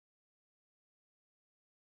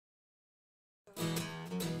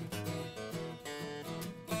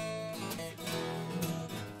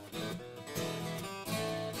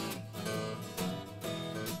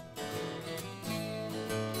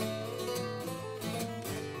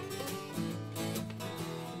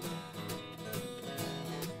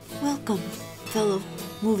Welcome, fellow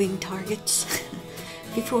moving targets.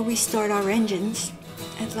 Before we start our engines,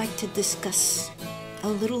 I'd like to discuss a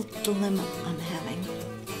little dilemma I'm having.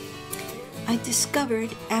 I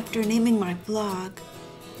discovered after naming my blog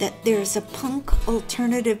that there's a punk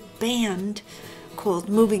alternative band called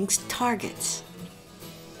Moving Targets.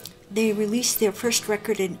 They released their first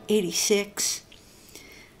record in '86,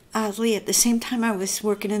 oddly at the same time I was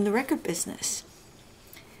working in the record business.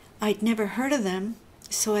 I'd never heard of them,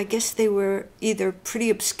 so I guess they were either pretty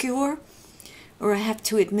obscure or I have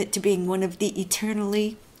to admit to being one of the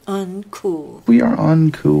eternally uncool. We are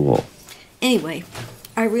uncool. Anyway,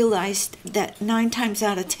 I realized that 9 times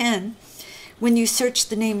out of 10, when you search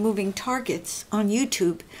the name Moving Targets on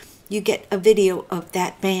YouTube, you get a video of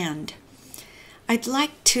that band. I'd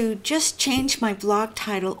like to just change my blog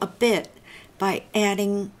title a bit by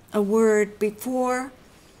adding a word before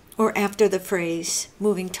or after the phrase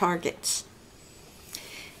Moving Targets.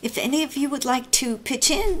 If any of you would like to pitch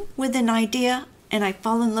in with an idea and I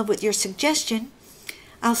fall in love with your suggestion,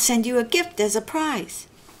 I'll send you a gift as a prize.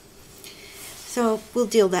 So we'll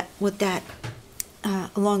deal with that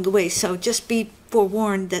along the way. So just be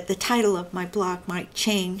forewarned that the title of my blog might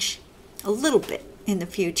change a little bit in the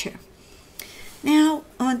future. Now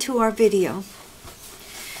on to our video.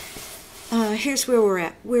 Here's where we're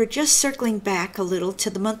at. We're just circling back a little to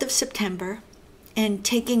the month of September and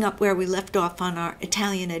taking up where we left off on our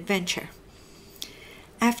Italian adventure.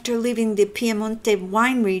 After leaving the Piemonte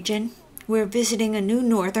wine region, we're visiting a new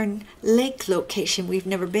northern lake location we've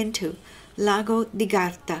never been to, Lago di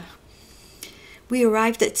Garda. We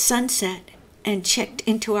arrived at sunset and checked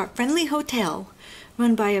into our friendly hotel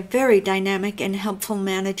run by a very dynamic and helpful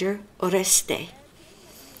manager, Oreste.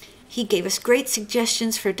 He gave us great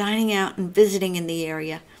suggestions for dining out and visiting in the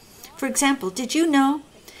area. For example, did you know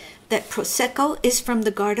that Prosecco is from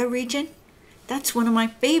the Garda region? That's one of my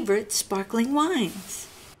favorite sparkling wines.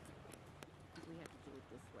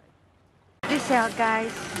 Check this out,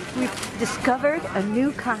 guys. We've discovered a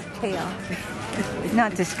new cocktail.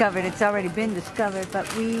 Not discovered, it's already been discovered, but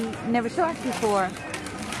we never saw it before.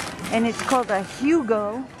 And it's called a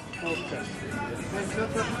Hugo. Okay.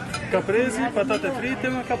 Caprese, patate fritte,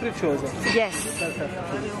 ma capricciosa. Yes.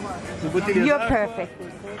 You're perfect.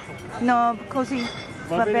 No, così.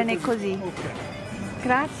 Va bene così. Okay.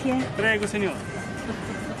 Grazie. Prego, signor.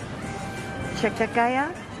 Check that guy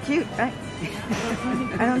out. Cute, right?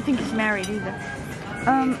 I don't think he's married either.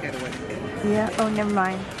 Yeah, oh, never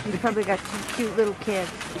mind. He's probably got 2 cute little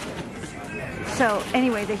kids. So,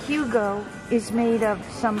 anyway, the Hugo is made of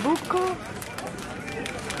sambuco,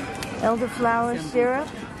 elderflower syrup,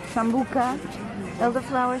 sambuca,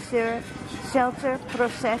 elderflower syrup, seltzer,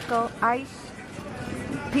 prosecco, ice,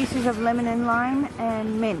 pieces of lemon and lime,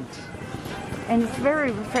 and mint. And it's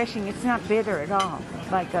very refreshing. It's not bitter at all,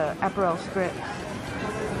 like a Aperol Spritz.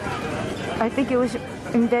 I think it was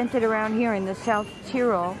invented around here in the South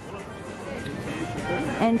Tyrol,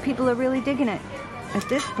 and people are really digging it at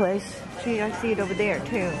this place. See, I see it over there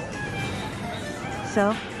too.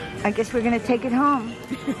 So, I guess we're going to take it home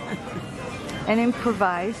and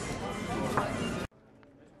improvise.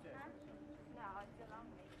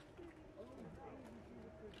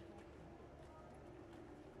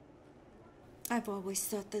 I've always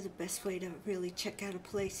thought that the best way to really check out a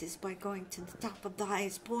place is by going to the top of the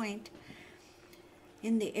highest point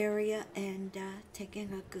in the area and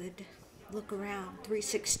taking a good look around,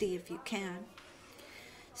 360 if you can.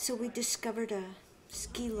 So we discovered a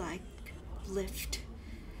ski-like lift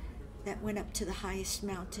that went up to the highest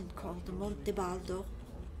mountain called the Monte Baldo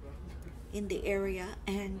in the area,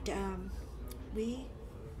 and we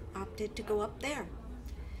opted to go up there.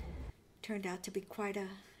 Turned out to be quite a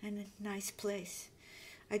nice place.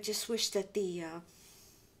 I just wish that the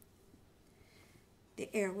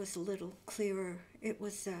air was a little clearer. It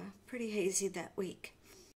was pretty hazy that week.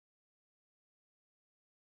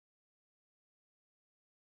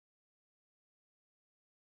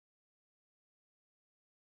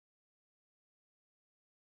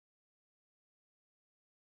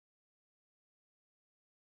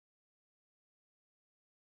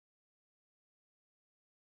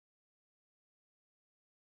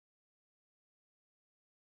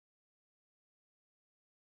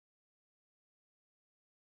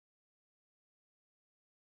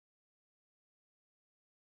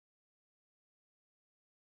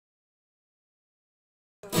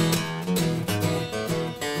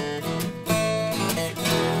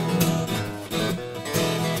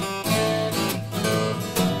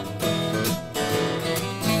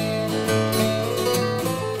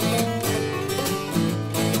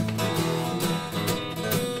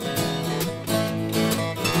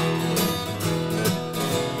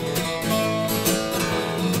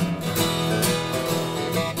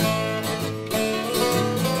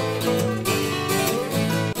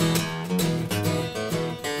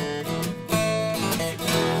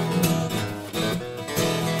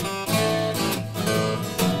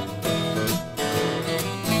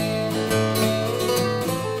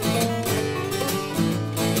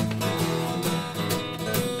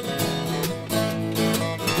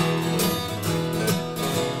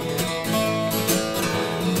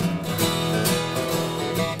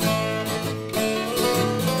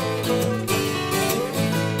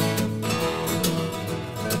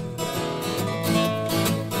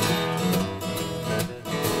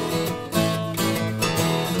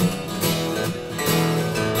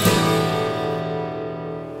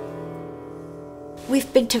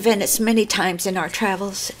 been to Venice many times in our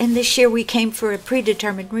travels, and this year we came for a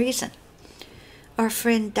predetermined reason. Our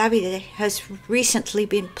friend Davide has recently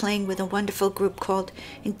been playing with a wonderful group called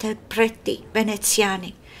Interpreti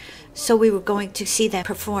Veneziani, so we were going to see them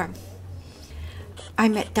perform. I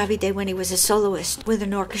met Davide when he was a soloist with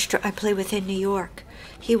an orchestra I play with in New York.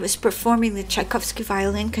 He was performing the Tchaikovsky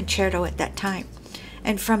Violin Concerto at that time,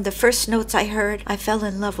 and from the first notes I heard, I fell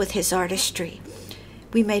in love with his artistry.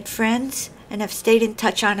 We made friends and have stayed in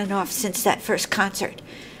touch on and off since that first concert,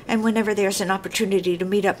 and whenever there's an opportunity to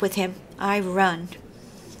meet up with him, I run.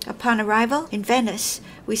 Upon arrival in Venice,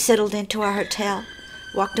 we settled into our hotel,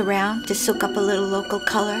 walked around to soak up a little local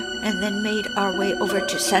color, and then made our way over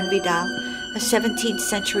to San Vidal, a 17th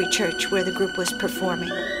century church where the group was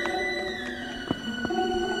performing.